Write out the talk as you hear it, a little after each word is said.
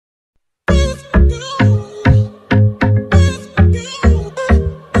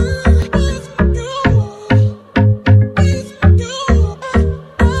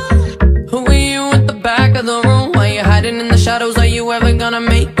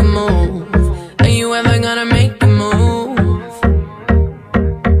move. Are you ever gonna make a move?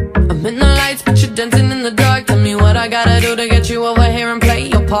 I'm in the lights, but you're dancing in the dark. Tell me what I gotta do to get you over here and play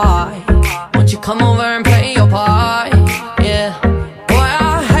your part. Won't you come over and play your part? Yeah. Boy,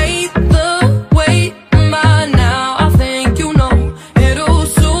 I hate the wait, but now I think you know it'll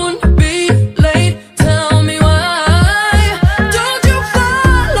soon be late. Tell me why don't you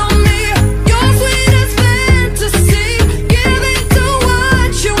follow me? Your sweetest fantasy, give it to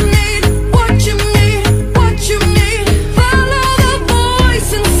what you need, what you need, what you need. Follow the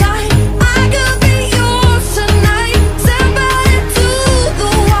voice inside. I could be yours tonight. Stand by it to the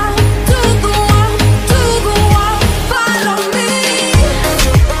wall, to the wall, to the wall. Follow me.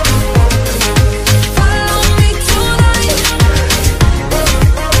 Follow me tonight.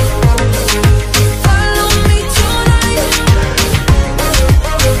 Follow me tonight.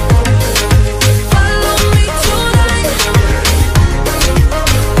 Follow me tonight.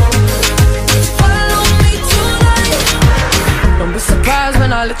 Follow me tonight. Don't be surprised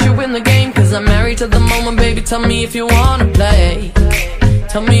when I let you in the game, 'cause I'm married to the moment, baby. Tell me if you wanna play.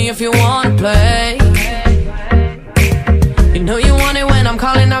 Tell me if you wanna play. You know you want it when I'm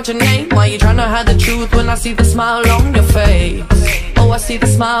calling out your name. Why you tryna hide the truth when I see the smile on your face? Oh, I see the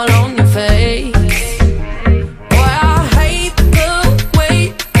smile on your face.